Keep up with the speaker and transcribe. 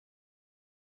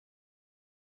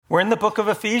We're in the book of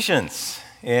Ephesians,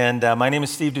 and my name is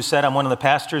Steve Doucette. I'm one of the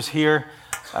pastors here.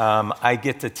 I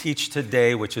get to teach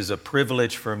today, which is a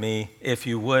privilege for me. If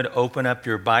you would, open up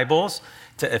your Bibles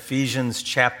to Ephesians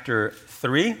chapter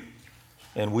 3,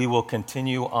 and we will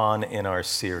continue on in our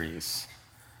series.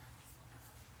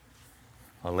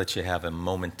 I'll let you have a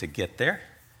moment to get there.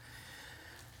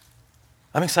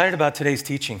 I'm excited about today's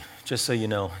teaching, just so you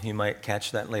know. You might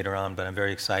catch that later on, but I'm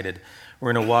very excited.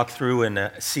 We're going to walk through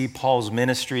and see Paul's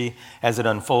ministry as it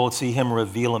unfolds, see him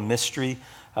reveal a mystery.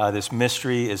 This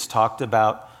mystery is talked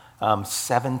about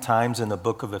 7 times in the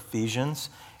book of Ephesians.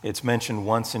 It's mentioned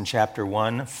once in chapter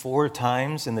 1, 4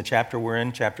 times in the chapter we're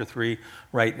in, chapter 3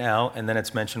 right now, and then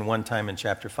it's mentioned 1 time in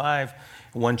chapter 5,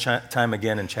 one time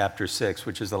again in chapter 6,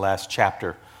 which is the last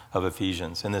chapter of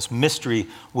Ephesians. And this mystery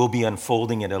will be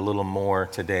unfolding it a little more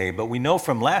today, but we know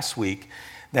from last week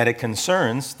that it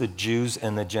concerns the Jews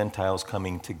and the Gentiles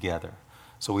coming together.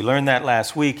 So we learned that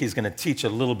last week. He's going to teach a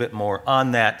little bit more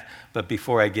on that. But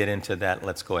before I get into that,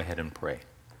 let's go ahead and pray.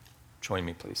 Join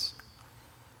me, please.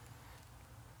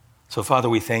 So, Father,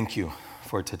 we thank you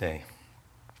for today.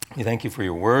 We thank you for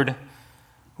your word.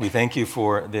 We thank you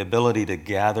for the ability to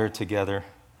gather together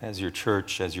as your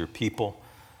church, as your people.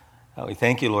 We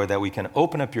thank you, Lord, that we can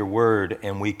open up your word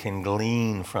and we can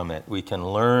glean from it. We can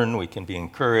learn, we can be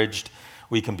encouraged,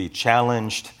 we can be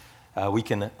challenged. We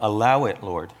can allow it,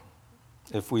 Lord,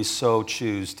 if we so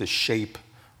choose, to shape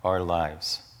our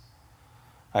lives.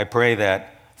 I pray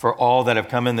that for all that have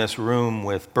come in this room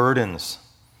with burdens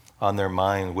on their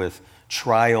mind, with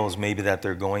trials maybe that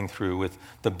they're going through, with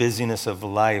the busyness of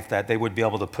life, that they would be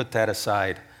able to put that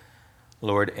aside,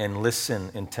 Lord, and listen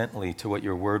intently to what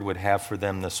your word would have for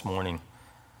them this morning.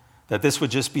 That this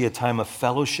would just be a time of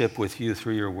fellowship with you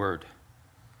through your word.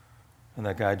 And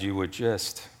that, God, you would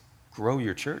just grow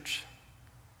your church.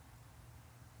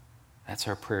 That's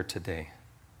our prayer today.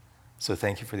 So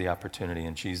thank you for the opportunity.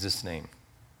 In Jesus' name,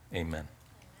 amen.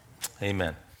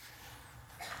 Amen.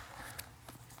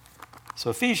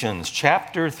 So Ephesians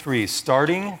chapter 3,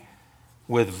 starting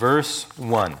with verse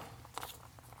 1.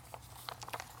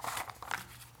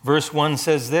 Verse 1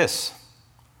 says this: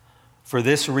 "For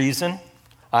this reason,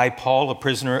 I, Paul, a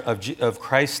prisoner of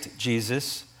Christ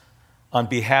Jesus, on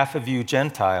behalf of you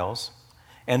Gentiles,"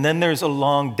 and then there's a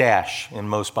long dash in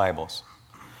most Bibles.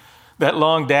 That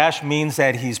long dash means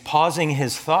that he's pausing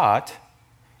his thought,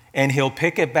 and he'll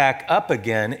pick it back up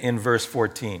again in verse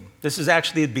 14. This is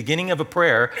actually the beginning of a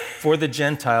prayer for the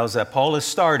Gentiles that Paul is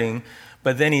starting,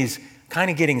 but then he's kind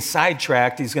of getting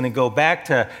sidetracked. He's going to go back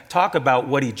to talk about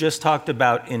what he just talked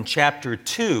about in chapter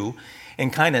 2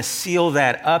 and kind of seal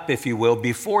that up, if you will,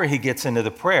 before he gets into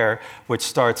the prayer, which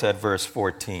starts at verse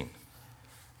 14.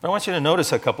 But I want you to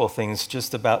notice a couple of things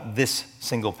just about this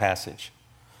single passage.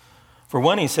 For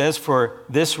one, he says, "For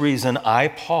this reason, I,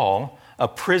 Paul, a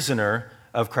prisoner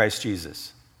of Christ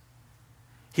Jesus."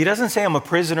 He doesn't say I'm a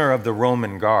prisoner of the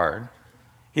Roman guard.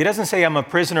 He doesn't say I'm a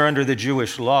prisoner under the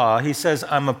Jewish law. He says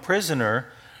I'm a prisoner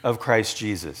of Christ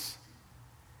Jesus.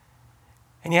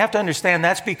 And you have to understand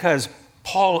that's because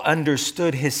Paul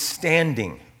understood his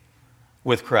standing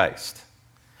with Christ.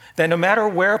 That no matter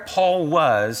where Paul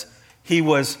was, he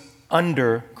was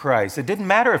under Christ. It didn't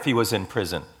matter if he was in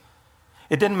prison.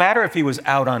 It didn't matter if he was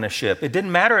out on a ship. It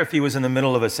didn't matter if he was in the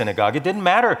middle of a synagogue. It didn't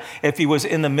matter if he was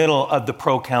in the middle of the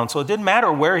proconsul. It didn't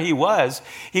matter where he was.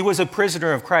 He was a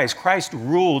prisoner of Christ. Christ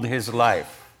ruled his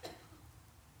life.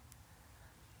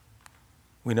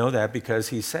 We know that because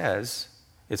he says,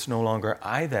 "It's no longer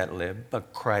I that live,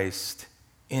 but Christ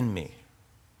in me."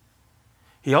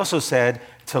 He also said,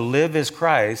 "To live is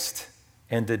Christ,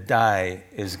 and to die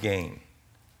is gain."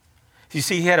 You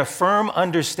see, he had a firm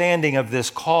understanding of this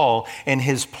call and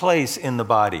his place in the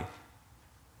body.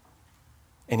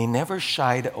 And he never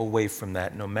shied away from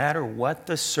that, no matter what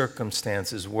the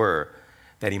circumstances were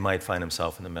that he might find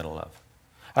himself in the middle of.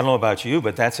 I don't know about you,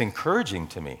 but that's encouraging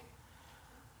to me.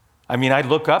 I mean, I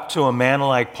look up to a man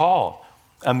like Paul,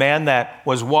 a man that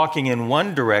was walking in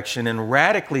one direction and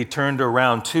radically turned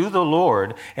around to the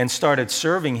Lord and started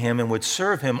serving him and would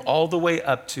serve him all the way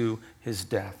up to his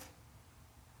death.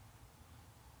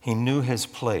 He knew his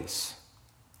place,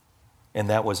 and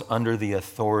that was under the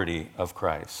authority of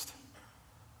Christ.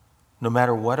 No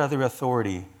matter what other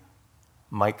authority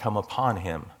might come upon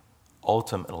him,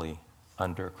 ultimately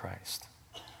under Christ.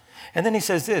 And then he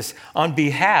says this, "On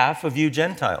behalf of you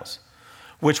Gentiles,"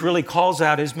 which really calls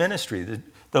out his ministry.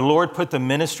 The Lord put the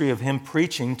ministry of him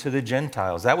preaching to the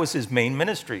Gentiles. That was his main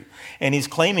ministry. And he's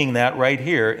claiming that right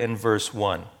here in verse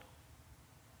 1.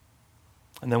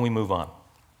 And then we move on.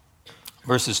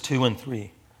 Verses 2 and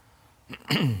 3.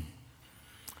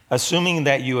 "Assuming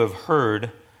that you have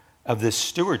heard of this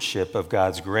stewardship of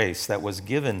God's grace that was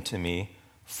given to me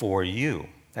for you.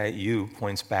 That you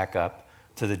points back up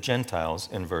to the Gentiles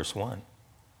in verse 1.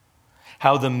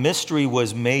 How the mystery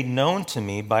was made known to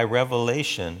me by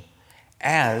revelation,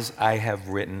 as I have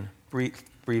written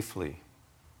briefly.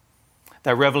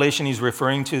 That revelation he's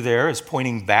referring to there is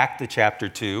pointing back to chapter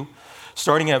 2,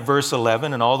 starting at verse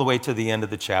 11 and all the way to the end of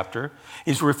the chapter.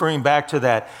 He's referring back to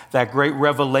that great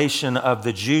revelation of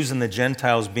the Jews and the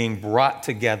Gentiles being brought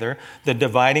together, the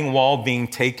dividing wall being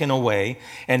taken away,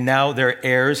 and now they're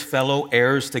heirs, fellow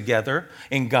heirs together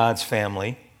in God's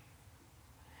family.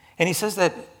 And he says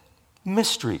that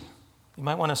mystery, you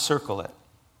might want to circle it.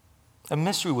 A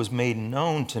mystery was made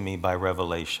known to me by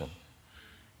revelation.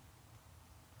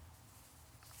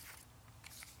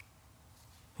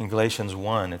 In Galatians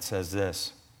 1, it says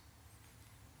this.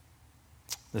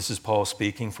 This is Paul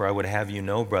speaking, for I would have you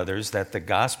know, brothers, that the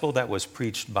gospel that was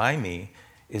preached by me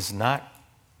is not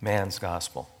man's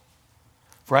gospel.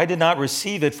 For I did not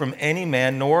receive it from any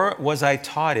man, nor was I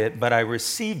taught it, but I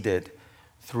received it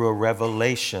through a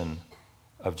revelation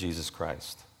of Jesus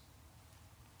Christ.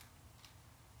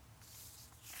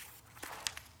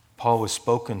 Paul was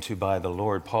spoken to by the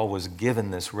Lord. Paul was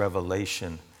given this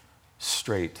revelation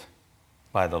straight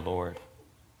by the Lord.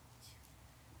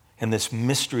 And this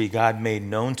mystery God made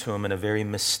known to him in a very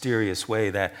mysterious way.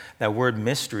 That word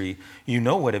mystery, you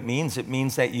know what it means. It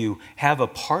means that you have a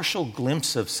partial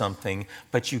glimpse of something,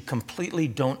 but you completely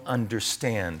don't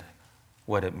understand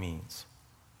what it means,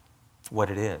 what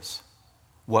it is,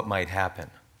 what might happen.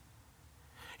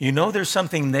 You know there's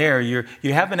something there. You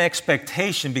have an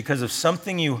expectation because of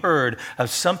something you heard,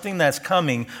 of something that's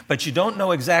coming, but you don't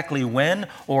know exactly when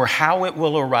or how it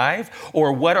will arrive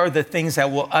or what are the things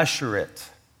that will usher it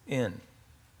in.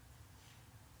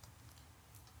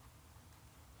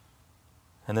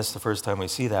 And this is the first time we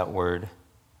see that word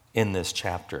in this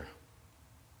chapter.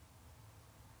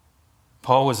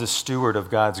 Paul was a steward of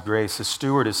God's grace. A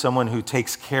steward is someone who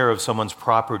takes care of someone's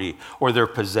property or their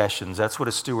possessions. That's what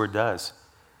a steward does.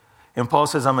 And Paul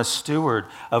says, I'm a steward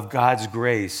of God's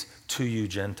grace to you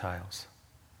Gentiles.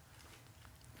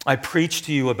 I preach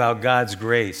to you about God's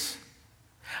grace.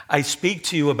 I speak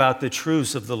to you about the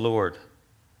truths of the Lord.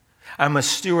 I'm a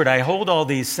steward. I hold all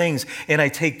these things and I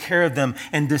take care of them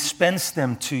and dispense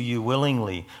them to you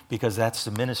willingly because that's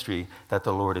the ministry that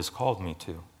the Lord has called me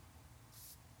to.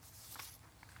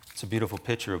 It's a beautiful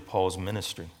picture of Paul's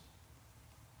ministry.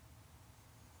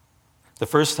 The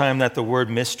first time that the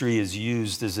word mystery is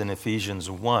used is in Ephesians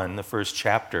 1, the first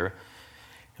chapter.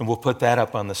 And we'll put that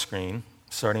up on the screen,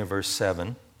 starting at verse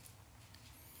 7.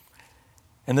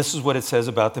 And this is what it says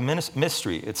about the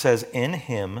mystery. It says, in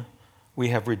him we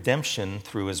have redemption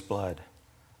through his blood,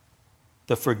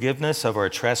 the forgiveness of our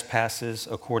trespasses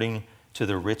according to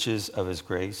the riches of his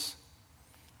grace,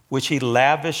 which he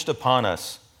lavished upon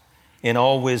us in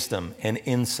all wisdom and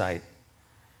insight,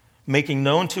 making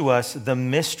known to us the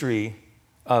mystery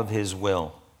of his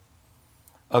will,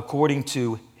 according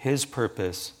to his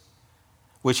purpose,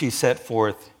 which he set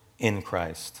forth in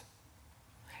Christ,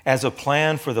 as a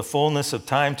plan for the fullness of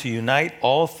time to unite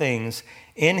all things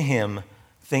in him,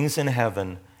 things in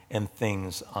heaven and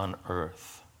things on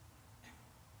earth.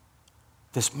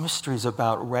 This mystery is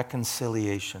about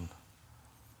reconciliation.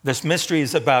 This mystery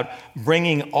is about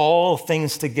bringing all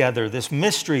things together. This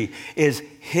mystery is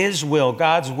his will,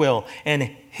 God's will, and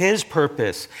his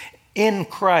purpose in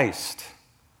Christ.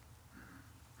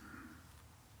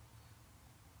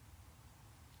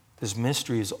 This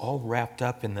mystery is all wrapped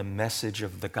up in the message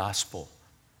of the gospel,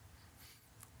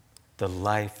 the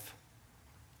life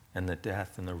and the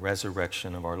death and the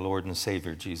resurrection of our Lord and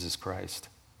Savior, Jesus Christ.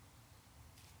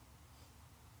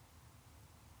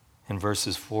 In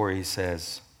verses 4, he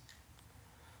says,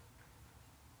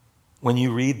 when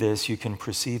you read this, you can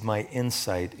perceive my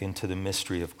insight into the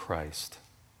mystery of Christ,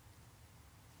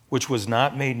 which was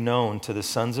not made known to the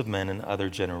sons of men in other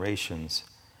generations,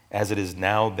 as it has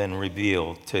now been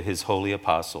revealed to his holy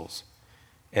apostles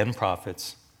and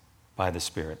prophets by the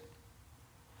Spirit.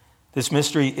 This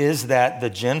mystery is that the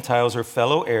Gentiles are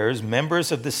fellow heirs,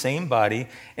 members of the same body,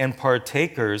 and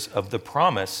partakers of the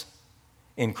promise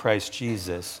in Christ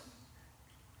Jesus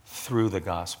through the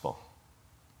gospel.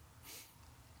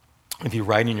 If you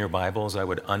write in your Bibles, I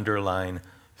would underline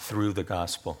through the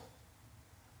gospel.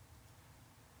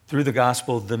 Through the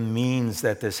gospel, the means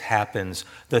that this happens,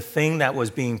 the thing that was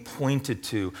being pointed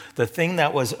to, the thing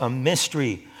that was a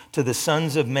mystery to the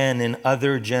sons of men in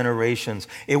other generations.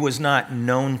 It was not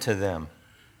known to them.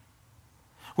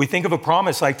 We think of a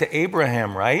promise like to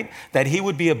Abraham, right? That he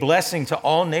would be a blessing to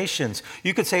all nations.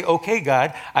 You could say, okay,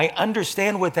 God, I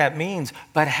understand what that means,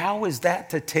 but how is that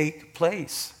to take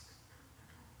place?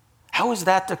 How is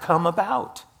that to come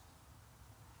about?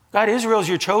 God, Israel's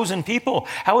your chosen people.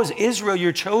 How is Israel,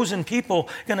 your chosen people,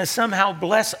 going to somehow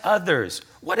bless others?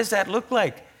 What does that look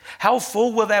like? How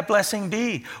full will that blessing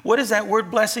be? What does that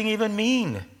word blessing even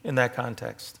mean in that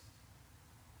context?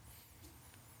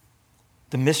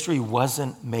 The mystery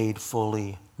wasn't made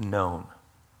fully known.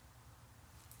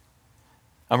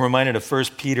 I'm reminded of 1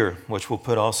 Peter, which we'll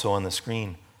put also on the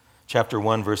screen, chapter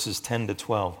 1, verses 10 to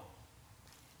 12.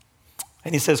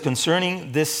 And he says,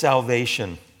 concerning this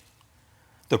salvation,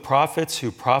 the prophets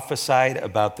who prophesied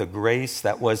about the grace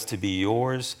that was to be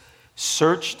yours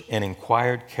searched and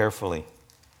inquired carefully,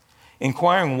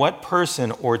 inquiring what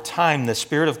person or time the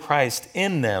Spirit of Christ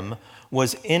in them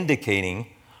was indicating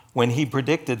when he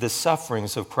predicted the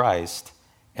sufferings of Christ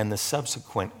and the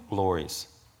subsequent glories.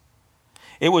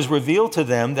 It was revealed to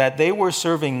them that they were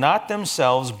serving not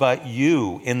themselves but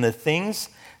you in the things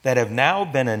that have now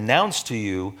been announced to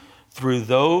you through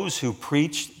those who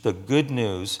preached the good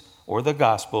news or the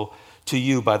gospel to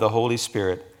you by the Holy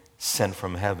Spirit sent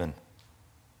from heaven.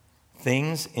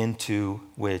 Things into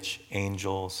which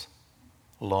angels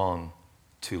long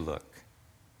to look.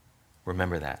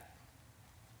 Remember that.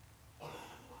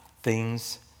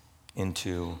 Things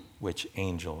into which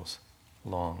angels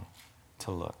long to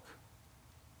look.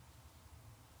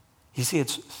 You see,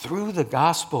 it's through the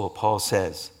gospel, Paul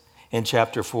says in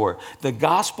chapter 4. The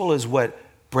gospel is what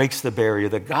breaks the barrier.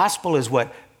 The gospel is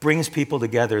what brings people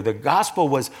together. The gospel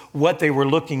was what they were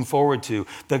looking forward to.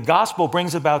 The gospel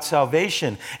brings about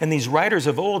salvation. And these writers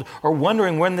of old are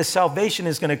wondering when the salvation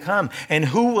is going to come and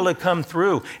who will it come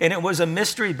through. And it was a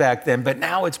mystery back then, but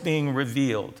now it's being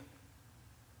revealed.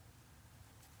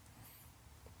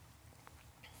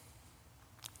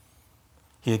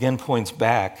 He again points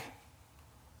back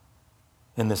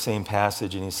in the same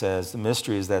passage, and he says, the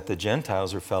mystery is that the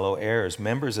Gentiles are fellow heirs,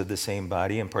 members of the same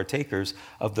body, and partakers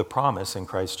of the promise in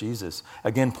Christ Jesus.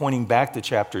 Again, pointing back to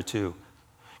chapter 2,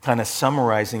 kind of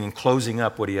summarizing and closing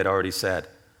up what he had already said.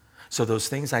 So those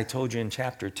things I told you in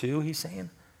chapter 2, he's saying,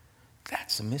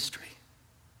 that's a mystery.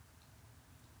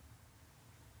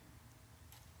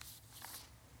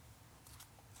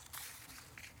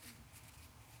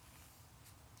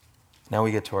 Now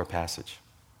we get to our passage.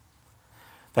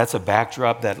 That's a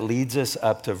backdrop that leads us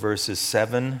up to verses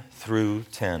 7 through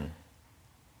 10.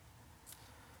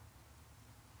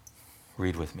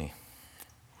 Read with me.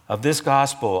 Of this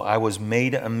gospel I was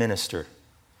made a minister,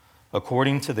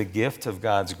 according to the gift of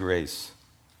God's grace,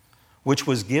 which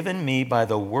was given me by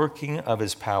the working of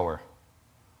his power.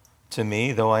 To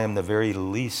me, though I am the very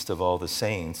least of all the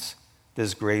saints,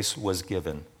 this grace was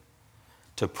given,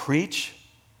 to preach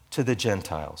to the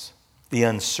Gentiles the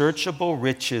unsearchable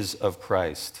riches of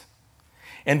Christ,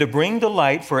 and to bring to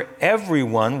light for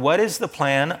everyone what is the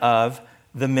plan of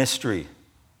the mystery,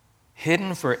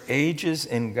 hidden for ages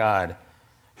in God,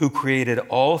 who created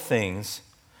all things,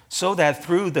 so that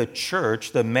through the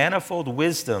church the manifold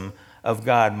wisdom of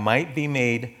God might be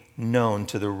made known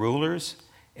to the rulers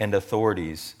and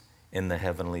authorities in the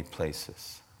heavenly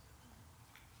places.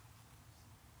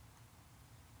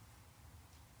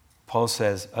 Paul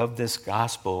says, of this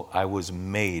gospel, I was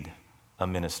made a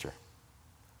minister.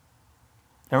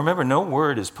 Now remember, no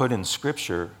word is put in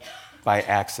Scripture by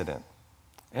accident.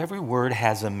 Every word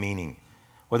has a meaning.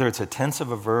 Whether it's a tense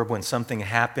of a verb when something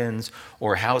happens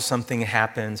or how something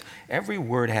happens, every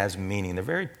word has meaning. They're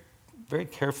very, very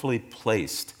carefully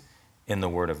placed in the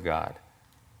Word of God.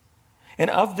 And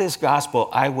of this gospel,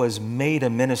 I was made a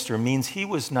minister means he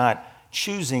was not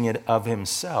choosing it of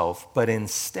himself, but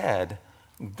instead,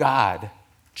 God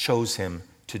chose him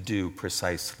to do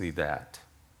precisely that.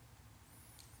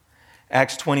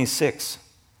 Acts 26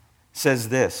 says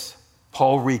this.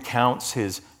 Paul recounts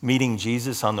his meeting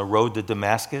Jesus on the road to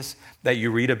Damascus that you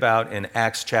read about in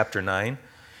Acts chapter 9.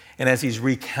 And as he's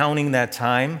recounting that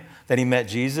time that he met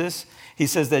Jesus, he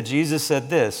says that Jesus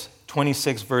said this,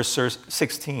 26 verse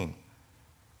 16.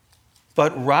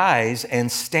 But rise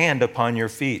and stand upon your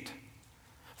feet.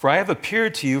 For I have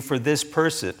appeared to you for this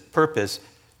purpose,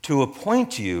 to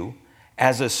appoint you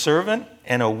as a servant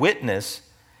and a witness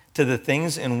to the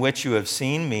things in which you have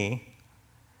seen me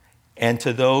and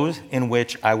to those in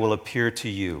which I will appear to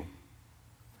you,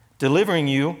 delivering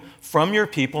you from your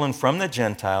people and from the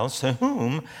Gentiles, to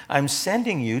whom I'm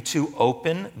sending you to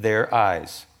open their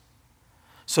eyes,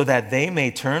 so that they may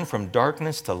turn from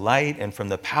darkness to light and from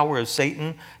the power of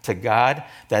Satan to God,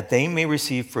 that they may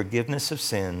receive forgiveness of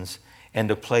sins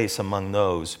and a place among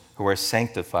those who are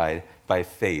sanctified by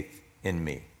faith in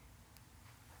me.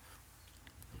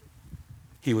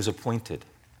 He was appointed.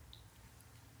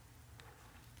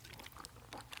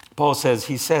 Paul says,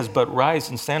 but rise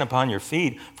and stand upon your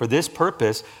feet. For this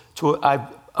purpose,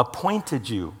 I've appointed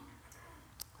you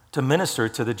to minister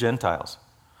to the Gentiles.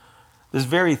 This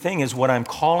very thing is what I'm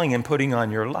calling and putting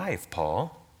on your life,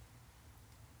 Paul.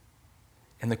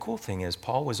 And the cool thing is,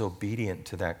 Paul was obedient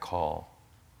to that call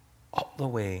all the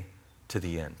way to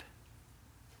the end.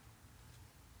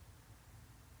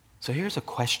 So here's a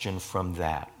question from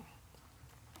that.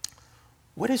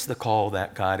 What is the call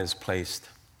that God has placed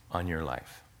on your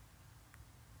life?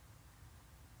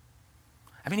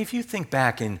 I mean, if you think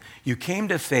back and you came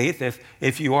to faith,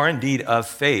 if you are indeed of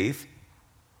faith,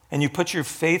 and you put your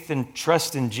faith and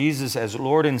trust in Jesus as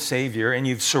Lord and Savior, and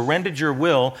you've surrendered your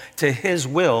will to His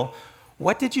will,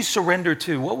 what did you surrender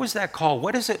to? What was that call?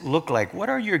 What does it look like? What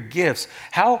are your gifts?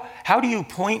 How do you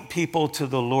point people to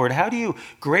the Lord? How do you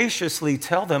graciously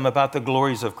tell them about the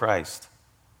glories of Christ?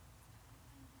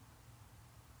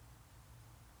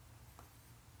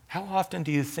 How often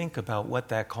do you think about what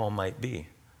that call might be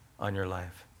on your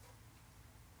life?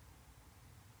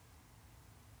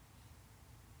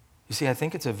 You see, I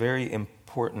think it's a very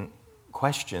important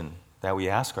question that we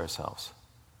ask ourselves.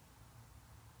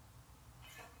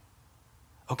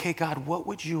 Okay, God, what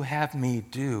would you have me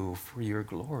do for your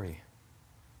glory?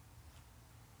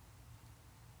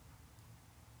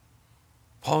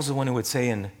 Paul's the one who would say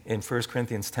in 1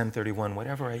 Corinthians 10:31,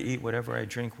 whatever I eat, whatever I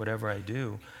drink, whatever I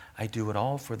do it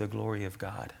all for the glory of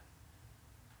God.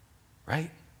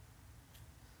 Right?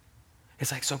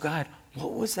 It's like, so God,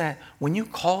 what was that? When you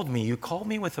called me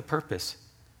with a purpose.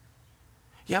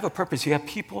 You have a purpose. You have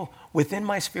people within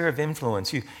my sphere of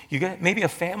influence. You got maybe a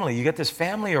family. You got this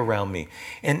family around me.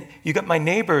 And you got my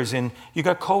neighbors and you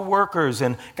got co-workers.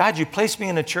 And God, you placed me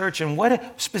in a church. And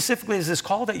what specifically is this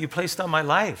call that you placed on my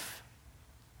life?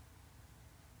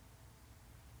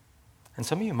 And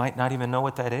some of you might not even know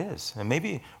what that is. And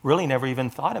maybe really never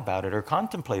even thought about it or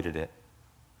contemplated it.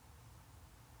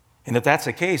 And if that's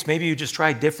the case, maybe you just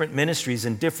try different ministries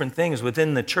and different things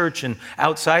within the church and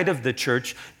outside of the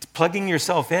church, plugging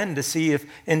yourself in to see if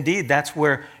indeed that's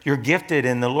where you're gifted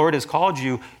and the Lord has called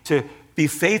you to be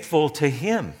faithful to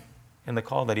Him in the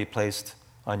call that He placed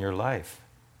on your life.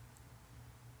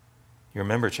 You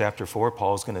remember chapter 4,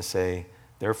 Paul's going to say,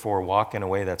 therefore walk in a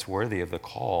way that's worthy of the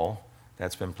call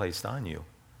that's been placed on you.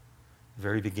 The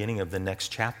very beginning of the next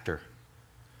chapter.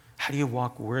 How do you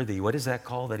walk worthy? What is that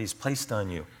call that He's placed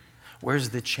on you? Where's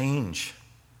the change?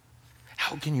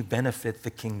 How can you benefit the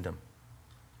kingdom?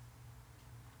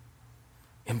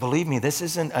 And believe me, this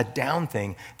isn't a down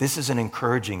thing. This is an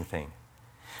encouraging thing.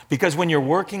 Because when you're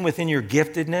working within your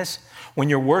giftedness, when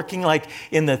you're working like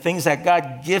in the things that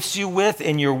God gifts you with,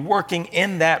 and you're working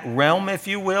in that realm, if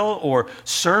you will, or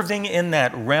serving in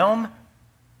that realm,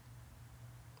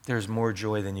 there's more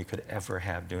joy than you could ever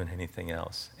have doing anything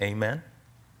else. Amen?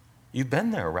 You've been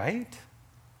there, right?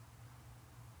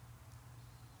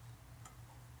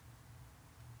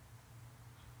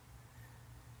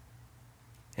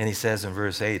 And he says in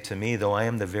verse 8, to me, though I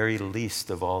am the very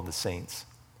least of all the saints.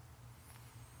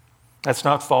 That's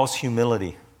not false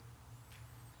humility.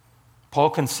 Paul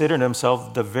considered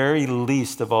himself the very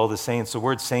least of all the saints. The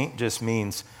word saint just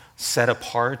means set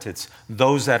apart. It's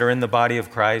those that are in the body of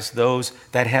Christ, those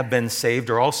that have been saved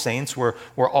are all saints. We're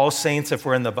all saints if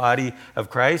we're in the body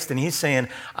of Christ. And he's saying,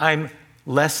 I'm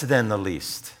less than the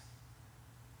least.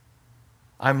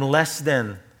 I'm less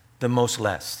than the most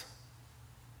less.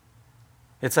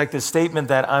 It's like the statement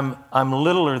that I'm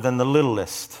littler than the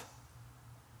littlest.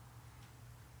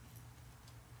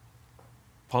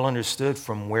 Paul understood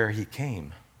from where he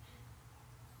came.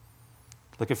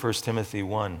 Look at 1 Timothy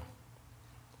 1.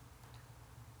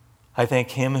 I thank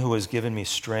Him who has given me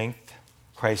strength,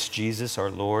 Christ Jesus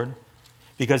our Lord,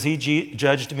 because He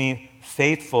judged me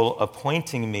faithful,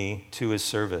 appointing me to His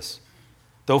service.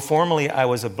 Though formerly I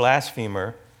was a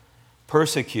blasphemer,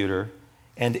 persecutor,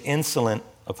 and insolent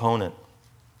opponent,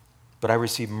 but I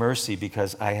received mercy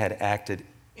because I had acted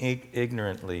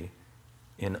ignorantly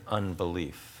in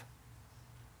unbelief.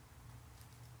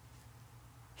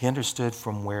 He understood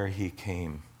from where he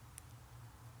came.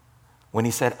 When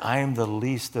he said, I am the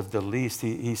least of the least,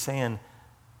 he's saying,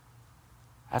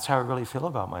 that's how I really feel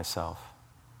about myself.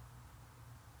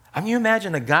 I mean, you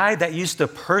imagine a guy that used to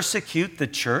persecute the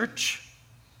church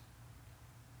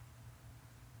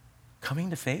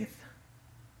coming to faith?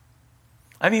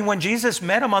 I mean, when Jesus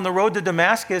met him on the road to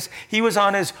Damascus, he was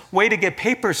on his way to get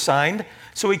papers signed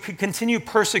so he could continue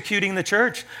persecuting the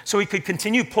church, so he could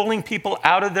continue pulling people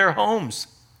out of their homes.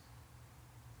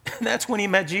 And that's when he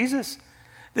met Jesus.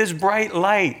 This bright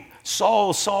light,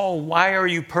 Saul, Saul, why are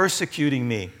you persecuting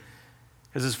me?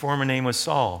 Because his former name was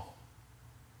Saul.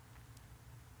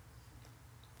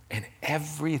 And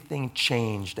everything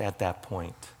changed at that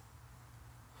point.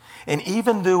 And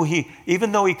even though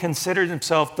he considered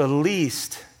himself the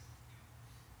least,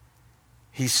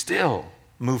 he still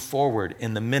moved forward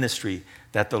in the ministry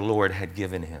that the Lord had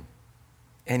given him.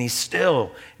 And he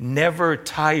still never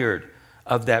tired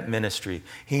of that ministry.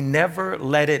 He never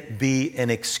let it be an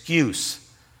excuse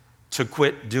to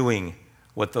quit doing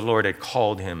what the Lord had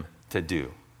called him to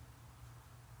do.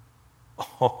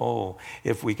 Oh,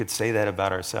 if we could say that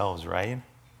about ourselves, right?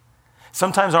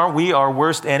 Sometimes aren't we our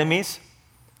worst enemies?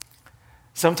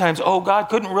 Sometimes, oh, God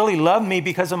couldn't really love me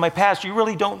because of my past. You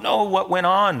really don't know what went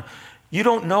on. You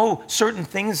don't know certain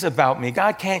things about me.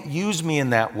 God can't use me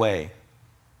in that way.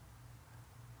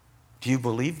 Do you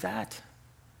believe that?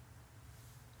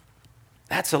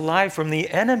 That's a lie from the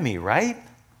enemy, right?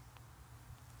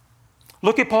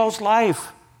 Look at Paul's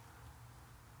life.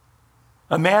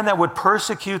 A man that would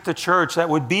persecute the church, that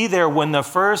would be there when the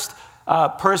first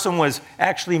person was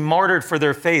actually martyred for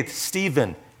their faith,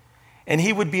 Stephen. And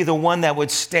he would be the one that would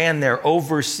stand there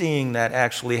overseeing that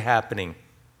actually happening.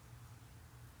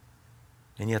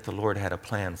 And yet the Lord had a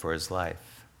plan for his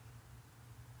life.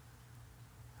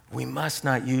 We must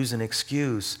not use an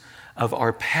excuse of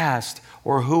our past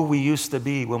or who we used to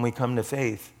be when we come to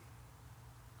faith.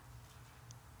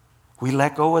 We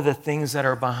let go of the things that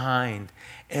are behind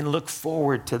and look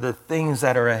forward to the things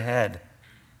that are ahead.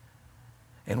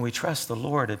 And we trust the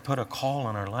Lord to put a call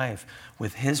on our life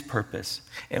with his purpose,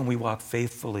 and we walk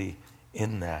faithfully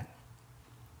in that.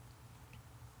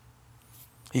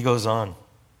 He goes on.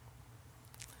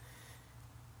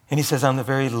 And he says, on the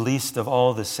very least of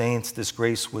all the saints, this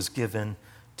grace was given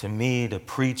to me to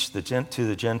preach to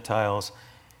the Gentiles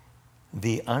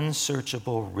the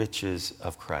unsearchable riches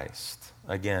of Christ.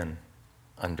 Again,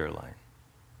 underline.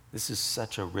 This is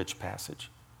such a rich passage.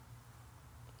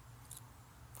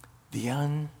 The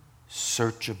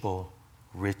unsearchable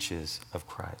riches of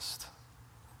Christ.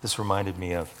 This reminded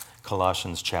me of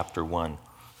Colossians chapter 1.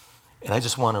 And I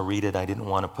just want to read it. I didn't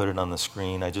want to put it on the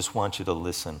screen. I just want you to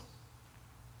listen.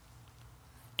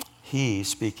 He,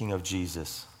 speaking of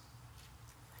Jesus,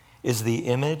 is the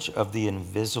image of the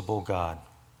invisible God,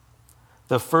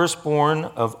 the firstborn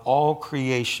of all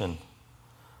creation.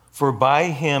 For by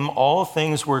him all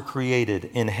things were created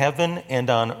in heaven and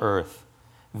on earth,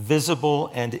 visible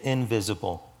and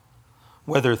invisible,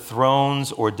 whether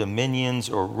thrones or dominions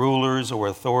or rulers or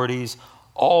authorities,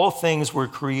 all things were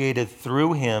created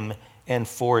through him and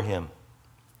for him.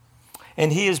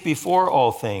 And he is before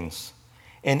all things,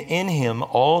 and in him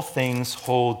all things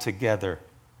hold together.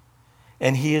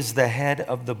 And he is the head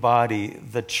of the body,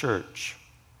 the church.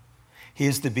 He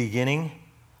is the beginning,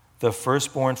 the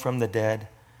firstborn from the dead,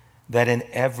 that in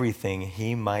everything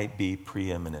he might be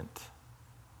preeminent.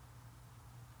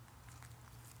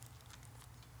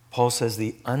 Paul says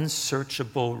the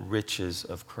unsearchable riches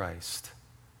of Christ.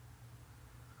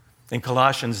 In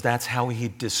Colossians, that's how he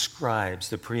describes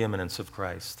the preeminence of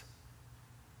Christ.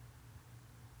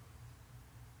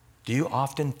 Do you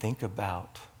often think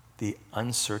about the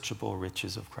unsearchable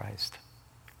riches of Christ?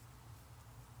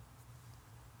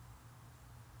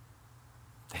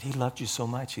 That he loved you so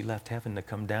much, he left heaven to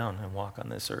come down and walk on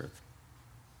this earth.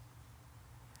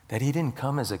 That he didn't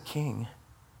come as a king,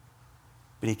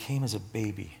 but he came as a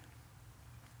baby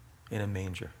in a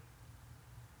manger.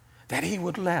 That he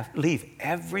would leave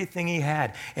everything he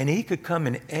had, and he could come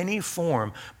in any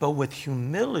form, but with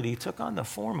humility took on the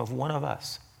form of one of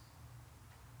us.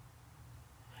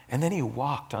 And then he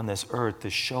walked on this earth to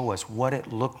show us what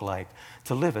it looked like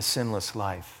to live a sinless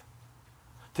life,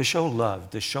 to show love,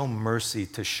 to show mercy,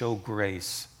 to show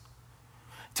grace,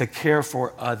 to care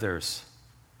for others.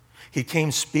 He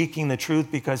came speaking the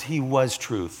truth because he was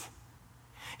truth.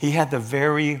 He had the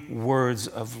very words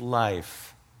of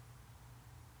life.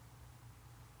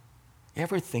 You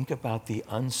ever think about the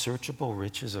unsearchable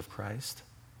riches of Christ?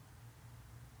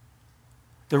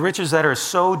 The riches that are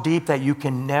so deep that you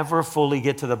can never fully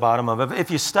get to the bottom of it. If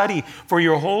you study for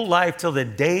your whole life till the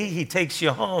day he takes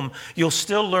you home, you'll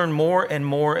still learn more and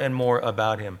more and more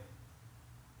about him.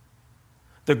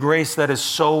 The grace that is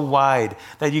so wide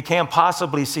that you can't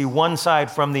possibly see one side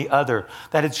from the other,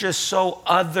 that it's just so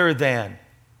other than,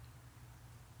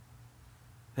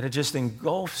 that it just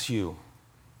engulfs you.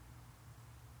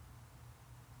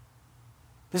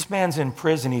 This man's in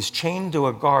prison. He's chained to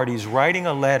a guard. He's writing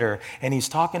a letter, and he's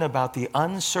talking about the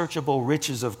unsearchable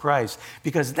riches of Christ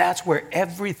because that's where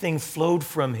everything flowed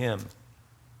from him.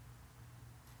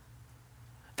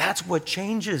 That's what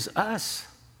changes us.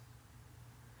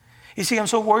 You see, I'm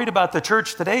so worried about the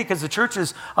church today because the church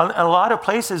is, in a lot of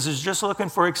places, is just looking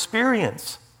for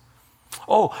experience.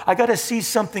 oh, I got to see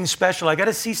something special. I got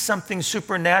to see something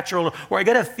supernatural, or I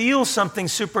got to feel something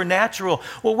supernatural.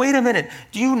 Well, wait a minute.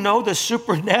 Do you know the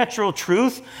supernatural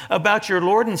truth about your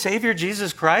Lord and Savior,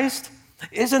 Jesus Christ?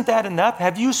 Isn't that enough?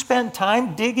 Have you spent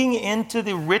time digging into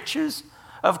the riches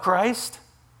of Christ?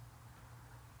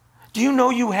 Do you know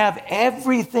you have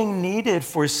everything needed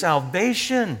for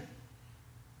salvation,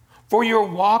 for your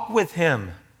walk with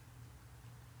Him?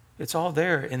 It's all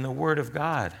there in the Word of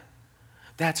God.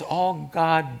 That's all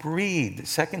God breathed.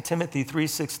 2 Timothy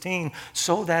 3:16,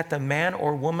 so that the man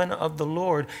or woman of the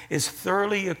Lord is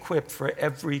thoroughly equipped for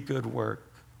every good work.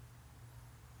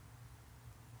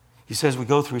 He says we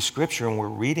go through Scripture and we're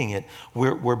reading it.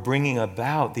 We're bringing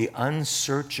about the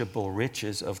unsearchable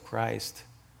riches of Christ.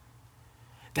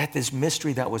 That this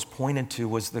mystery that was pointed to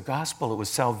was the gospel. It was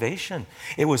salvation.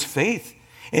 It was faith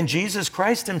in Jesus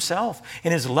Christ Himself,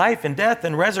 in His life and death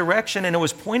and resurrection. And it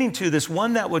was pointing to this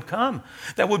one that would come,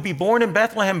 that would be born in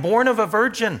Bethlehem, born of a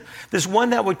virgin. This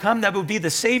one that would come, that would be the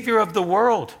Savior of the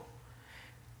world.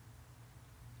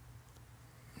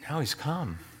 Now He's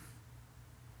come.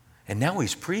 And now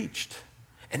He's preached.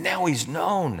 And now He's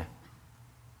known.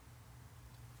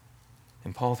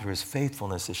 And Paul, through his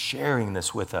faithfulness, is sharing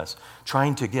this with us,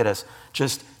 trying to get us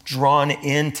just drawn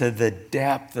into the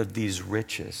depth of these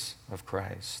riches of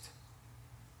Christ.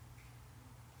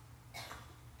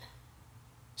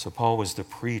 So Paul was to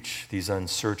preach these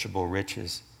unsearchable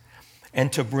riches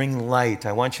and to bring light.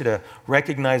 I want you to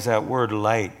recognize that word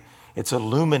light. It's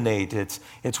illuminate.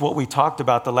 It's what we talked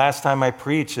about the last time I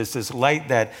preached. It's this light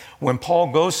that when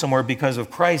Paul goes somewhere because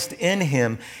of Christ in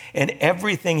him and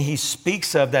everything he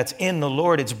speaks of that's in the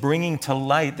Lord, it's bringing to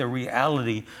light the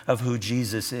reality of who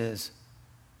Jesus is.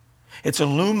 It's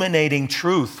illuminating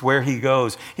truth where he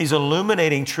goes. He's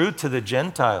illuminating truth to the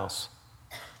Gentiles,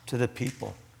 to the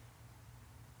people.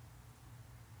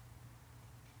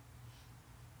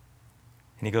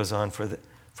 And he goes on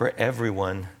for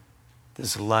everyone,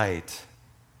 this light.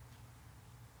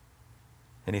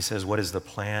 And he says, what is the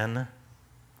plan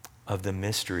of the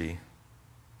mystery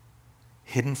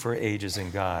hidden for ages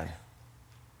in God,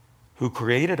 who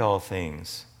created all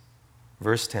things?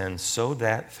 Verse 10, so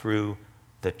that through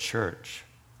the church,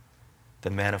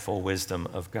 the manifold wisdom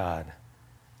of God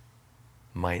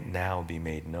might now be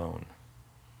made known.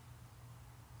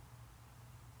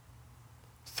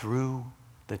 Through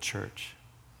the church.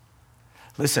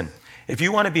 Listen, if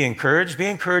you want to be encouraged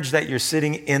that you're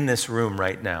sitting in this room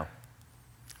right now.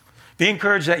 Be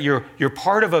encouraged that you're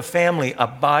part of a family, a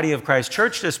body of Christ.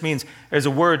 Church just means, there's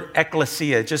a word,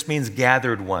 ecclesia. It just means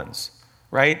gathered ones,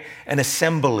 right? An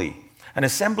assembly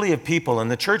of people.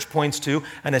 And the church points to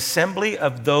an assembly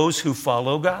of those who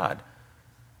follow God.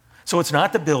 So it's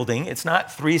not the building. It's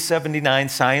not 379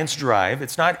 Science Drive.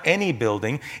 It's not any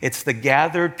building. It's the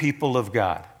gathered people of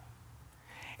God.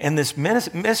 And this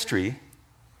mystery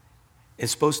is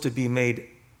supposed to be made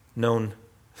known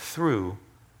through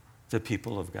the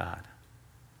people of God.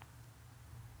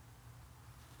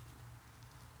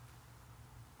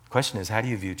 Question is, how do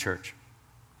you view church?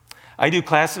 I do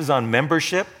classes on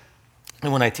membership,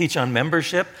 and when I teach on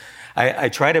membership, I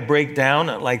try to break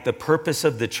down like the purpose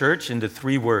of the church into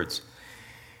 3 words.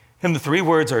 And the 3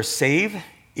 words are save,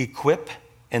 equip,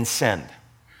 and send.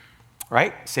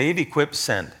 Right? Save, equip,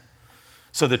 send.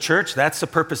 So the church, that's the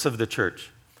purpose of the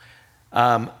church.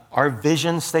 Our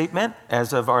vision statement,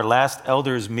 as of our last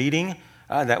elders meeting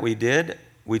that we did,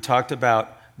 we talked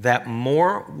about that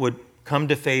more would come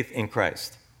to faith in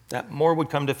Christ. That more would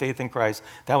come to faith in Christ.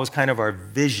 That was kind of our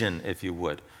vision, if you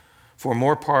would. For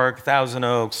Moore Park, Thousand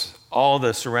Oaks, all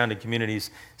the surrounding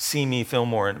communities, Simi,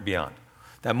 Fillmore, and beyond.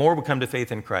 That more would come to faith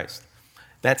in Christ.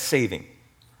 That's saving.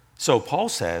 So Paul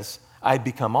says, I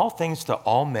become all things to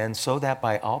all men so that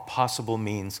by all possible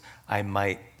means I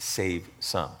might save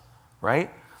some.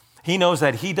 Right? He knows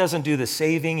that he doesn't do the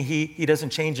saving. He doesn't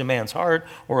change a man's heart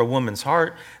or a woman's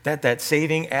heart. That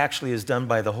saving actually is done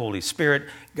by the Holy Spirit.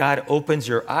 God opens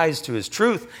your eyes to His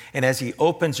truth. And as He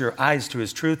opens your eyes to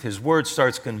His truth, His word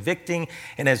starts convicting.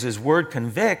 And as His word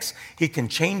convicts, He can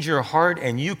change your heart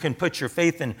and you can put your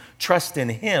faith and trust in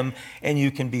Him and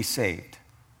you can be saved.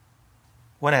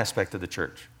 One aspect of the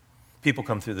church. People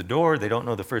come through the door. They don't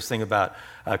know the first thing about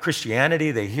Christianity.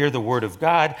 They hear the Word of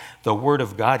God. The Word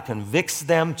of God convicts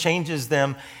them, changes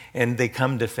them, and they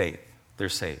come to faith. They're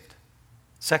saved.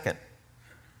 Second,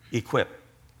 equip.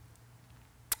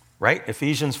 Right?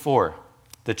 Ephesians 4.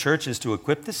 The church is to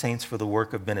equip the saints for the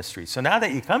work of ministry. So now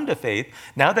that you come to faith,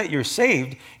 now that you're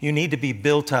saved, you need to be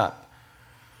built up.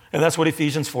 And that's what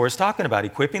Ephesians 4 is talking about,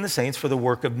 equipping the saints for the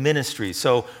work of ministry.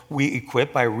 So we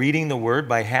equip by reading the Word,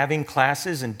 by having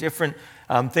classes and different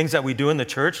Things that we do in the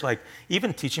church, like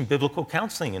even teaching biblical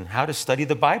counseling and how to study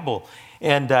the Bible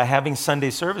and having Sunday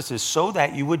services so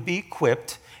that you would be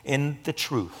equipped in the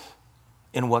truth,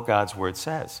 in what God's word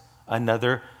says.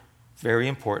 Another very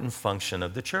important function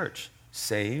of the church.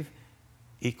 Save,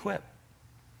 equip.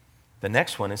 The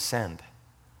next one is send.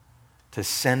 To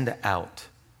send out.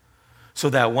 So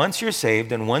that once you're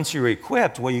saved and once you're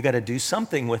equipped, well, you got to do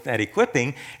something with that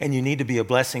equipping, and you need to be a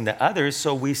blessing to others,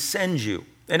 so we send you.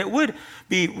 And it would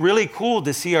be really cool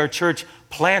to see our church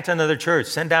plant another church,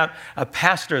 send out a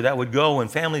pastor that would go and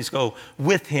families go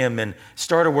with him and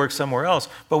start a work somewhere else.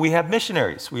 But we have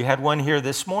missionaries. We had one here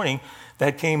this morning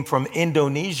that came from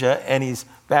Indonesia, and he's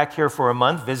back here for a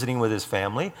month visiting with his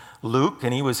family. Luke,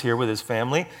 and he was here with his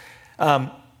family.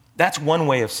 That's one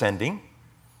way of sending,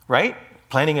 right?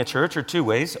 Planting a church are two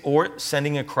ways, or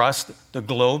sending across the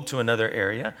globe to another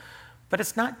area. But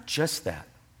it's not just that.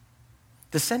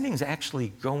 The sending is actually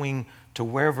going to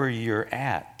wherever you're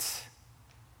at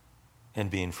and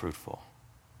being fruitful.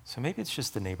 So maybe it's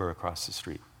just the neighbor across the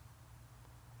street.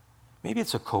 Maybe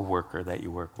it's a coworker that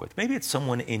you work with. Maybe it's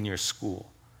someone in your school.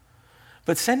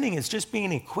 But sending is just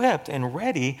being equipped and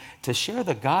ready to share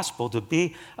the gospel, to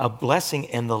be a blessing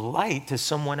and the light to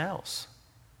someone else.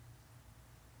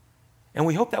 And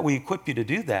we hope that we equip you to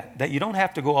do that you don't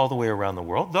have to go all the way around the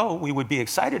world, though we would be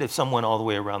excited if someone all the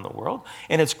way around the world.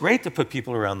 And it's great to put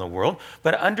people around the world,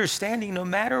 but understanding no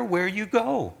matter where you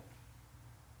go,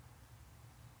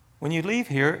 when you leave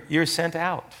here, you're sent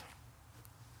out.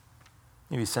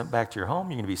 You're going to be sent back to your home.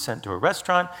 You're going to be sent to a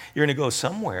restaurant. You're going to go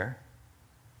somewhere.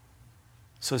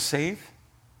 So save,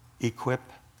 equip,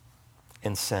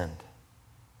 and send.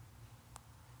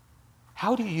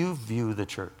 How do you view the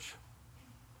church?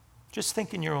 Just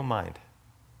think in your own mind.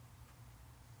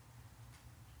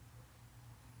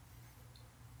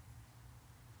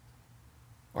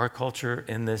 Our culture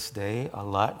in this day, a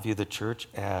lot view the church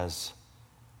as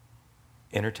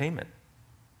entertainment,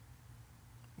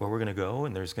 where we're going to go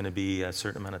and there's going to be a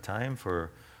certain amount of time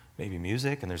for maybe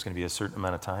music, and there's going to be a certain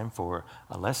amount of time for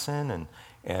a lesson,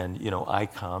 and I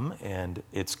come and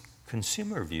it's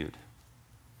consumer viewed.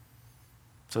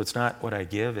 So it's not what I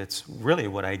give, it's really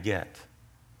what I get.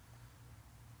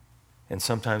 And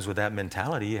sometimes with that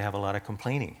mentality, you have a lot of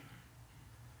complaining.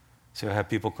 So you have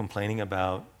people complaining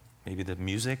about maybe the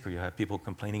music, or you have people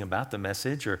complaining about the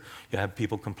message, or you have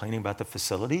people complaining about the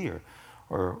facility,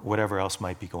 or whatever else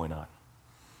might be going on.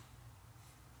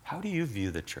 How do you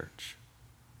view the church?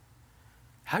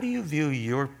 How do you view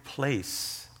your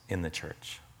place in the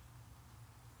church?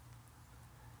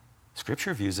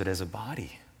 Scripture views it as a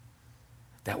body.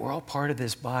 That we're all part of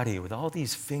this body with all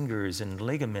these fingers and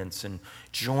ligaments and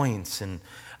joints and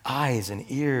eyes and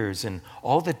ears and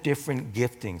all the different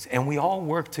giftings. And we all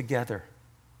work together.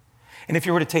 And if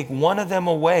you were to take one of them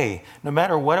away, no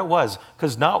matter what it was,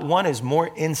 because not one is more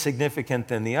insignificant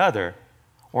than the other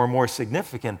or more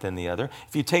significant than the other.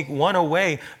 If you take one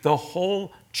away, the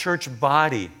whole church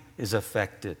body is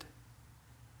affected.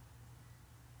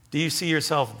 Do you see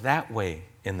yourself that way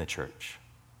in the church?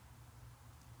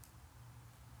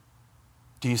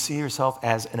 Do you see yourself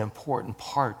as an important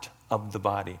part of the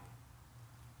body?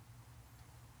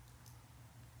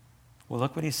 Well,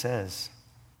 look what he says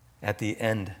at the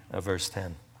end of verse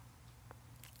 10.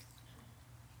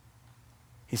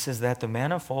 He says that the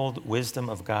manifold wisdom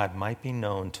of God might be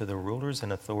known to the rulers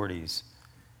and authorities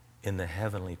in the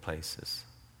heavenly places.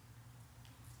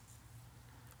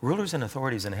 Rulers and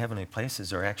authorities in heavenly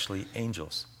places are actually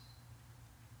angels.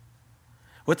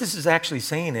 What this is actually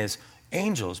saying is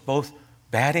angels, both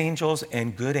bad angels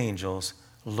and good angels,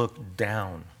 look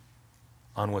down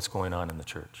on what's going on in the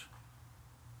church.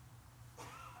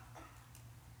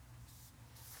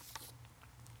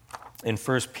 In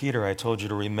 1 Peter, I told you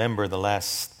to remember the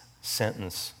last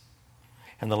sentence.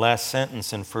 And the last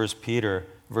sentence in 1 Peter,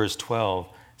 verse 12,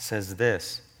 says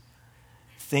this: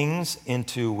 things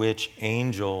into which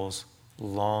angels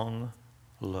long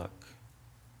look.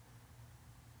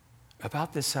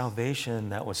 About this salvation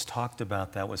that was talked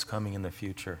about that was coming in the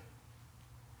future.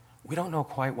 We don't know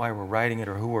quite why we're writing it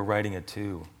or who we're writing it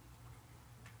to.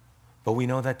 But we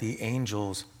know that the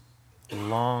angels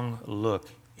long look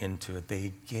into it.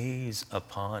 They gaze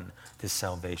upon this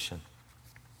salvation.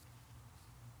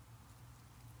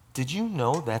 Did you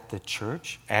know that the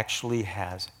church actually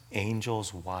has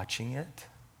angels watching it?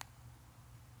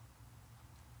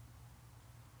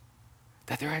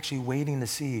 That they're actually waiting to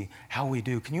see how we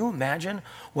do. Can you imagine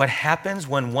what happens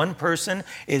when one person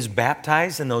is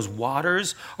baptized and those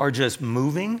waters are just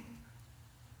moving?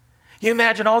 You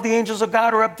imagine all the angels of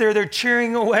God are up there, they're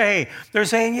cheering away. They're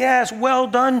saying, yes, well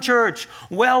done, church.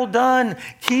 Well done.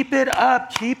 Keep it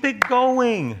up. Keep it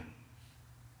going.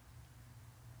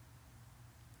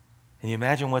 And you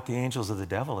imagine what the angels of the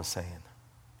devil is saying.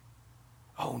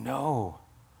 Oh no.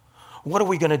 What are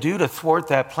we going to do to thwart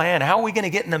that plan? How are we going to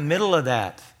get in the middle of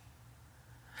that?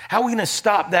 How are we going to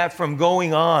stop that from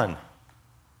going on?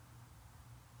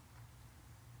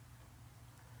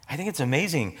 I think it's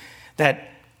amazing that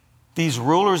these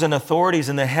rulers and authorities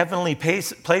in the heavenly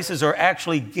places are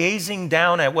actually gazing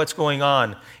down at what's going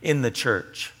on in the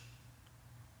church.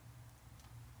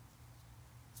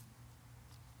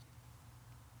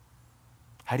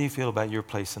 How do you feel about your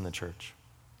place in the church?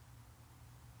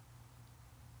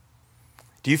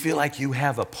 Do you feel like you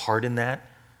have a part in that?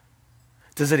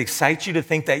 Does it excite you to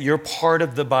think that you're part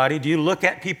of the body? Do you look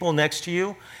at people next to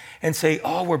you and say,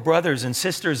 oh, we're brothers and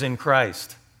sisters in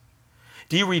Christ?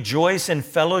 Do you rejoice in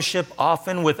fellowship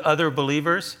often with other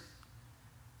believers?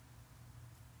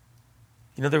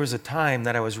 You know, there was a time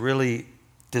that I was really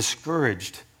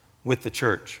discouraged with the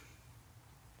church.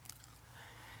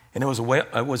 And it was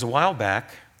a while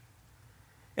back.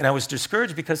 And I was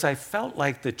discouraged because I felt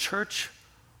like the church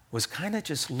was kind of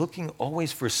just looking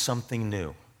always for something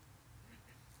new.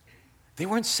 They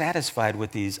weren't satisfied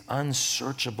with these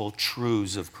unsearchable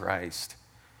truths of Christ.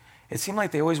 It seemed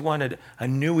like they always wanted a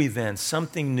new event,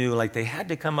 something new, like they had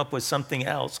to come up with something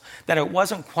else, that it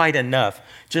wasn't quite enough,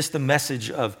 just the message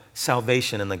of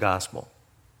salvation in the gospel.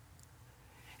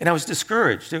 And I was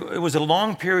discouraged. It was a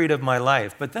long period of my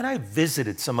life, but then I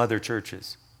visited some other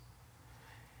churches.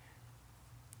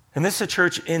 And this is a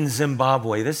church in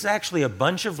Zimbabwe. This is actually a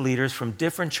bunch of leaders from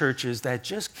different churches that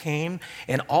just came,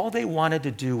 and all they wanted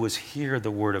to do was hear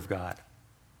the word of God.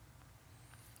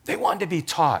 They wanted to be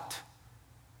taught.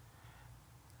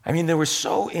 I mean, they were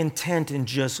so intent in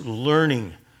just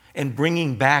learning and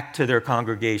bringing back to their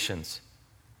congregations.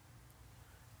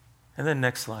 And then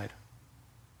next slide.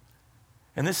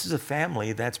 And this is a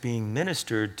family that's being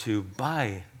ministered to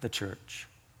by the church,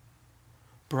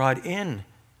 brought in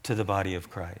to the body of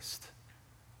Christ,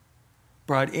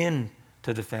 brought in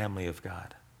to the family of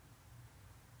God.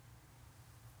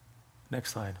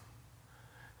 Next slide.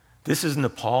 This is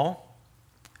Nepal.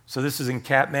 So this is in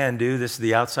Kathmandu. This is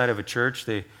the outside of a church.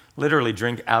 They literally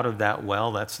drink out of that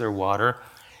well. That's their water.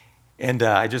 And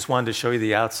I just wanted to show you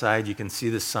the outside. You can see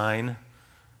the sign.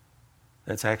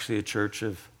 That's actually a church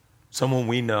of someone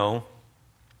we know.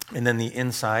 And then the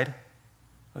inside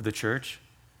of the church.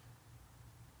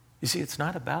 You see, it's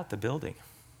not about the building.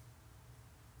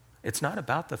 It's not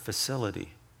about the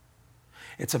facility.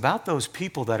 It's about those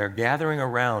people that are gathering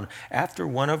around after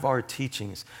one of our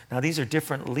teachings. Now, these are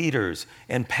different leaders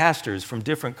and pastors from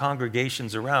different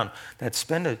congregations around that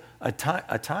spend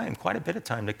quite a bit of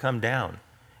time to come down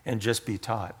and just be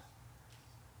taught.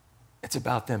 It's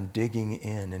about them digging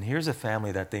in. And here's a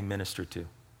family that they minister to.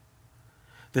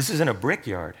 This is in a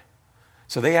brickyard.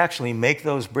 So they actually make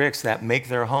those bricks that make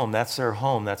their home. That's their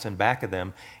home that's in back of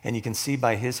them. And you can see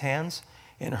by his hands,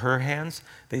 in her hands,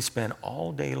 they spend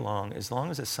all day long, as long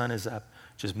as the sun is up,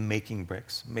 just making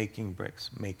bricks,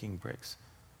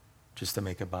 just to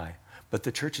make it by. But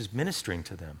the church is ministering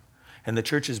to them, and the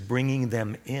church is bringing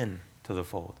them in to the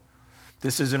fold.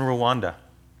 This is in Rwanda.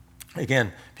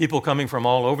 Again, people coming from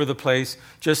all over the place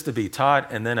just to be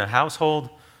taught, and then a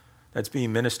household that's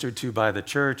being ministered to by the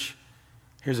church.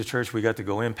 Here's a church we got to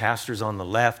go in, pastors on the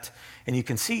left, and you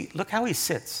can see, look how he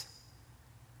sits,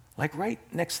 like right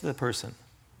next to the person.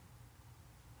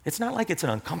 It's not like it's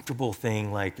an uncomfortable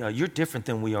thing, like you're different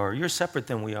than we are, you're separate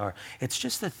than we are. It's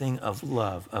just a thing of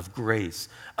love, of grace,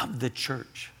 of the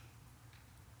church.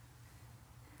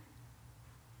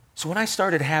 So when I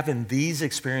started having these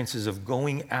experiences of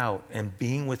going out and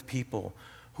being with people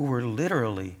who were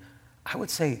literally, I would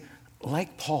say,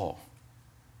 like Paul,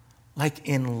 like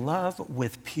in love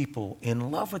with people,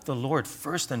 in love with the Lord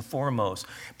first and foremost,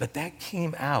 but that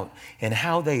came out in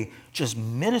how they just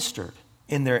ministered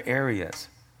in their areas.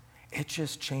 It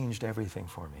just changed everything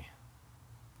for me.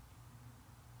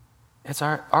 It's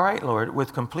all right, Lord,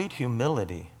 with complete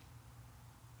humility,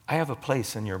 I have a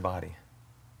place in your body.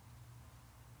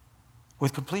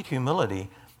 With complete humility,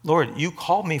 Lord, you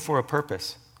called me for a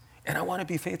purpose, and I want to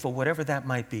be faithful, whatever that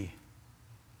might be.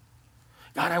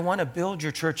 God, I want to build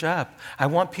your church up. I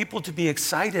want people to be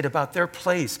excited about their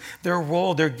place, their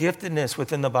role, their giftedness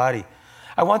within the body.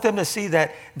 I want them to see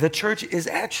that the church is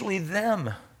actually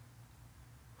them.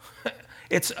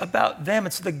 It's about them.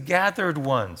 It's the gathered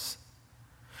ones.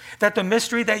 That the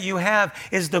mystery that you have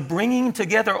is the bringing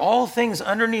together all things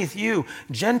underneath you,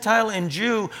 Gentile and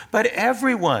Jew, but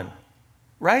everyone,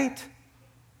 right?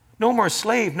 No more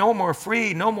slave, no more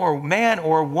free, no more man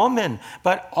or woman,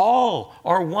 but all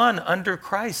are one under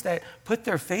Christ that put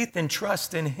their faith and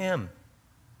trust in him.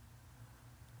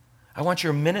 I want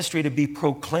your ministry to be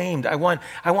proclaimed. I want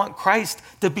Christ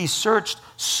to be searched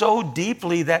so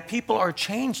deeply that people are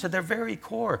changed to their very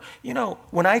core. You know,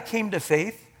 when I came to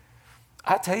faith,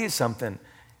 I'll tell you something,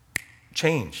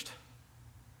 changed.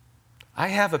 I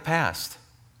have a past.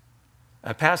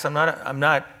 A past I'm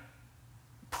not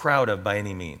proud of by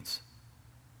any means.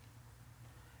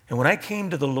 And when I came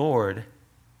to the Lord,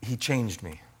 he changed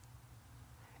me.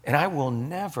 And I will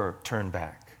never turn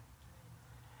back.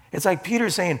 It's like Peter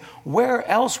saying, where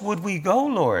else would we go,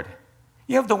 Lord?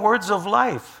 You have the words of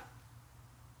life.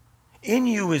 In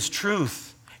you is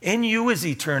truth. In you is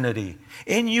eternity.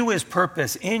 In you is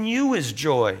purpose. In you is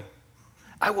joy.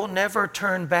 I will never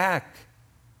turn back.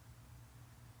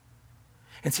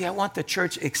 And see, I want the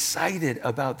church excited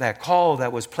about that call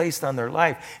that was placed on their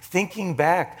life, thinking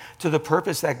back to the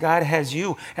purpose that God has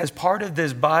you as part of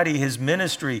this body, his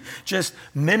ministry, just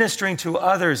ministering to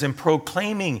others and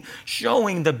proclaiming,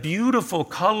 showing the beautiful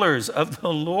colors of the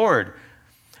Lord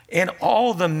and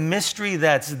all the mystery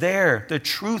that's there, the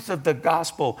truth of the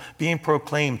gospel being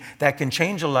proclaimed that can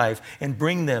change a life and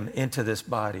bring them into this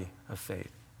body of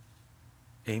faith.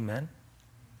 Amen.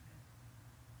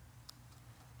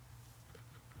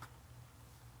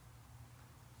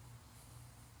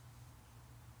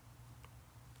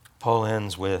 Paul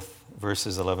ends with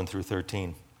verses 11 through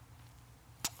 13.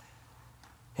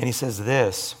 And he says,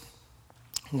 this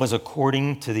was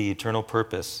according to the eternal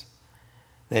purpose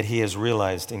that he has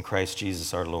realized in Christ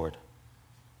Jesus our Lord,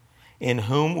 in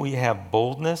whom we have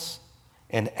boldness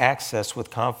and access with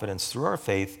confidence through our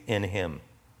faith in him.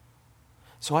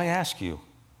 So I ask you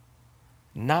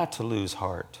not to lose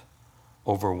heart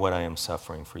over what I am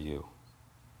suffering for you,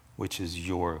 which is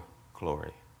your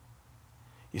glory.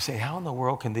 You say, how in the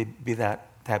world can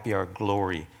that be our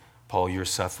glory, Paul, your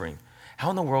suffering? How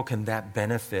in the world can that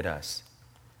benefit us?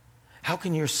 How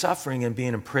can your suffering and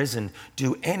being in prison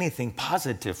do anything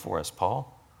positive for us,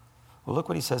 Paul? Well, look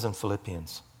what he says in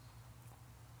Philippians.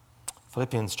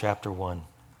 Philippians chapter 1.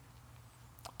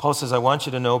 Paul says, I want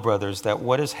you to know, brothers, that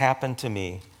what has happened to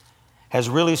me has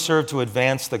really served to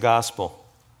advance the gospel,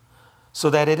 so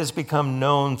that it has become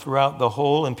known throughout the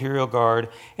whole imperial guard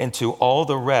and to all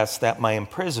the rest that my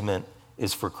imprisonment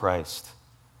is for Christ.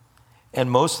 And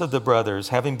most of the brothers,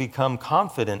 having become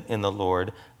confident in the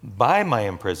Lord by my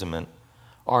imprisonment,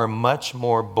 are much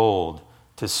more bold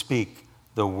to speak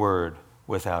the word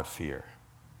without fear.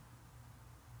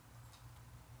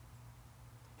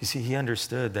 You see, he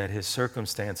understood that his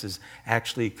circumstances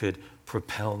actually could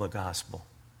propel the gospel.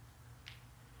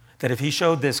 That if he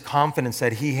showed this confidence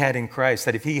that he had in Christ,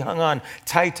 that if he hung on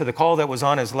tight to the call that was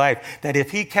on his life, that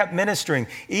if he kept ministering,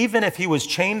 even if he was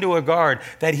chained to a guard,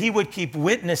 that he would keep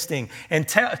witnessing and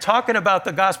talking about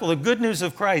the gospel, the good news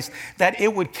of Christ, that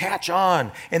it would catch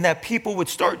on and that people would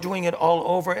start doing it all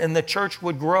over and the church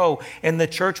would grow and the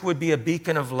church would be a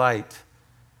beacon of light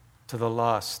to the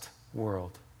lost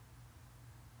world.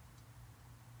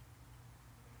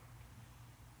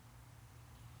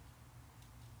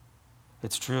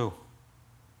 It's true.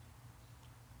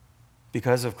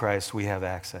 Because of Christ, we have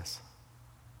access.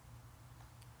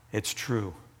 It's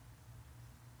true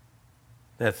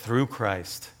that through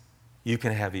Christ, you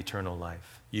can have eternal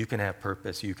life. You can have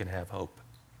purpose. You can have hope.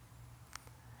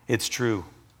 It's true.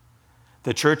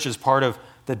 The church is part of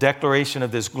the declaration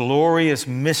of this glorious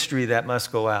mystery that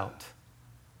must go out.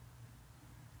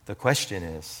 The question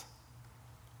is,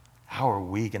 how are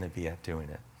we going to be at doing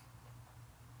it?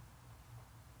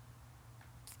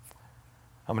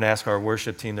 I'm going to ask our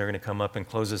worship team, they're going to come up and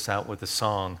close us out with a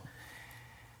song.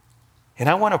 And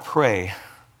I want to pray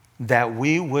that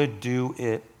we would do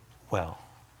it well.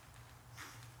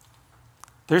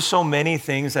 There's so many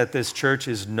things that this church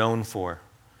is known for.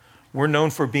 We're known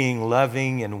for being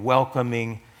loving and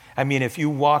welcoming. I mean, if you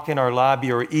walk in our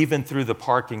lobby or even through the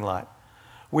parking lot,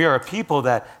 we are a people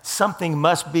that something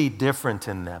must be different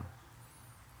in them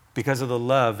because of the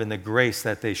love and the grace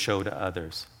that they show to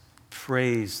others.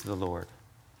 Praise the Lord.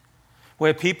 We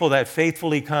have people that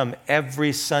faithfully come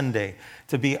every Sunday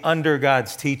to be under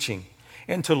God's teaching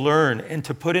and to learn and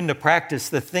to put into practice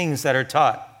the things that are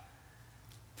taught.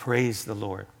 Praise the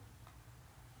Lord.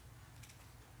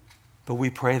 But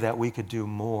we pray that we could do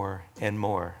more and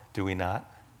more, do we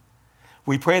not?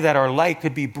 We pray that our light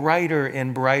could be brighter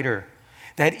and brighter,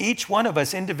 that each one of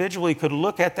us individually could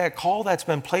look at that call that's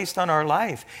been placed on our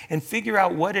life and figure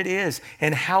out what it is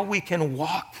and how we can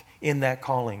walk in that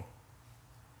calling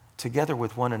together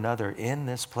with one another in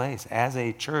this place as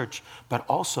a church, but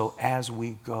also as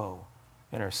we go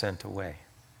and are sent away.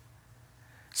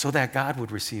 so that God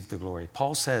would receive the glory.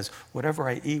 Paul says, whatever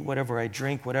I eat, whatever I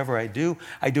drink, whatever I do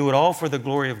it all for the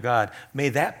glory of God. May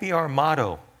that be our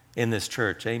motto in this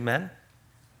church. Amen?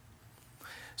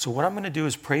 So what I'm going to do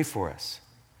is pray for us.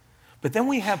 But then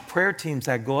we have prayer teams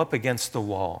that go up against the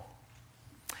wall.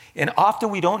 And often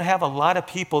we don't have a lot of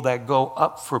people that go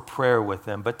up for prayer with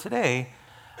them. But today,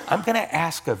 I'm going to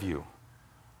ask of you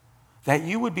that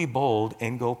you would be bold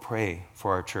and go pray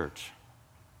for our church.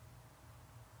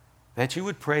 That you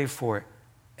would pray for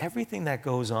everything that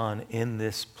goes on in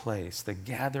this place, the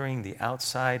gathering, the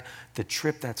outside, the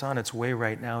trip that's on its way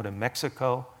right now to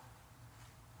Mexico,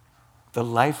 the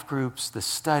life groups, the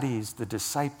studies, the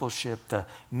discipleship, the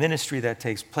ministry that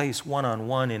takes place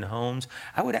one-on-one in homes.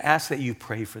 I would ask that you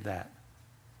pray for that.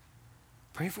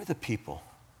 Pray for the people.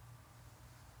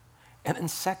 And then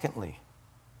secondly,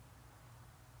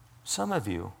 some of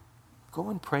you, go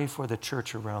and pray for the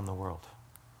church around the world.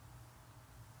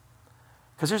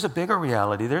 Because there's a bigger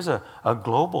reality. There's a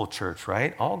global church,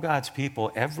 right? All God's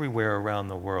people everywhere around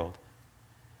the world.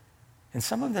 And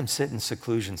some of them sit in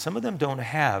seclusion. Some of them don't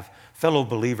have fellow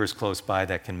believers close by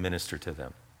that can minister to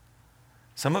them.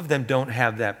 Some of them don't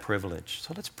have that privilege.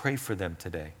 So let's pray for them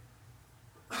today.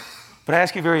 But I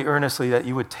ask you very earnestly that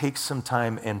you would take some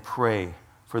time and pray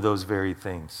for those very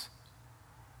things.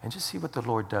 And just see what the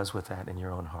Lord does with that in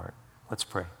your own heart. Let's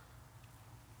pray.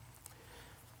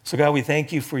 So God, we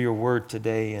thank you for your word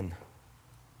today. And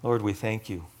Lord, we thank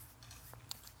you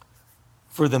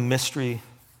for the mystery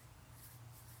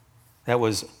that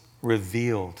was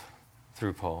revealed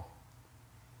through Paul.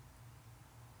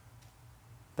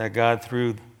 That God,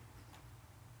 through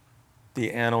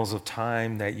the annals of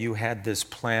time, that you had this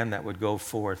plan that would go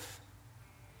forth.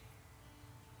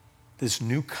 This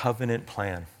new covenant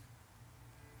plan.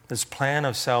 This plan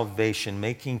of salvation,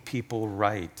 making people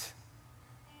right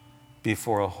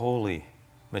before a holy,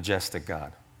 majestic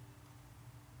God.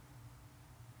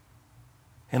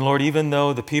 And Lord, even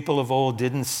though the people of old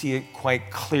didn't see it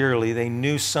quite clearly, they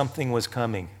knew something was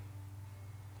coming.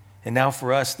 And now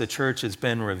for us, the church has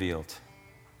been revealed.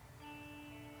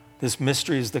 This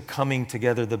mystery is the coming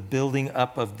together, the building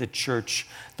up of the church,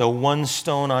 the one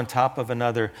stone on top of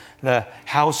another, the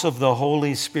house of the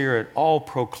Holy Spirit, all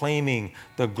proclaiming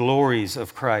the glories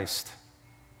of Christ.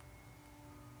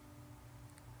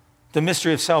 The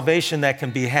mystery of salvation that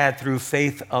can be had through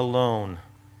faith alone,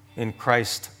 in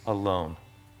Christ alone,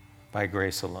 by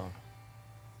grace alone.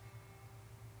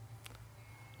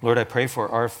 Lord, I pray for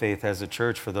our faith as a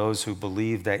church, for those who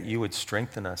believe that you would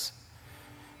strengthen us,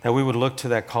 that we would look to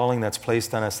that calling that's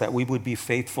placed on us, that we would be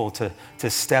faithful to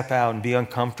step out and be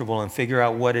uncomfortable and figure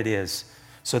out what it is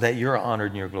so that you're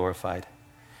honored and you're glorified.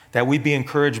 That we'd be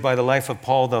encouraged by the life of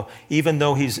Paul, though, even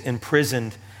though he's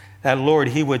imprisoned, that, Lord,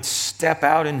 he would step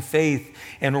out in faith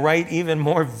and write even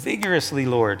more vigorously,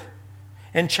 Lord,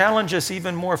 and challenge us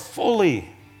even more fully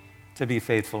to be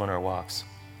faithful in our walks.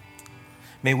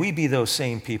 May we be those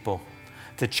same people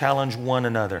to challenge one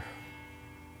another.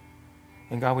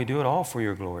 And God, we do it all for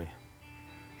your glory.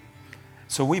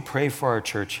 So we pray for our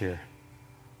church here.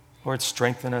 Lord,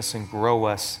 strengthen us and grow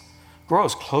us. Grow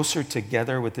us closer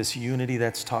together with this unity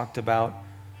that's talked about.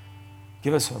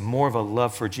 Give us more of a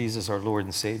love for Jesus, our Lord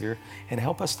and Savior, and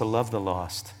help us to love the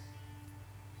lost.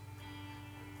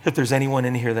 If there's anyone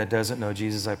in here that doesn't know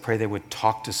Jesus, I pray they would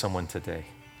talk to someone today,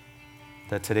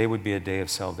 that today would be a day of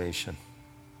salvation.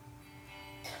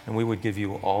 And we would give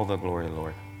you all the glory,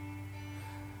 Lord.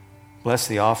 Bless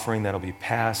the offering that'll be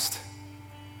passed.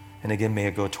 And again, may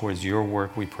it go towards your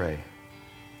work, we pray.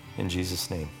 In Jesus'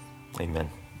 name, amen.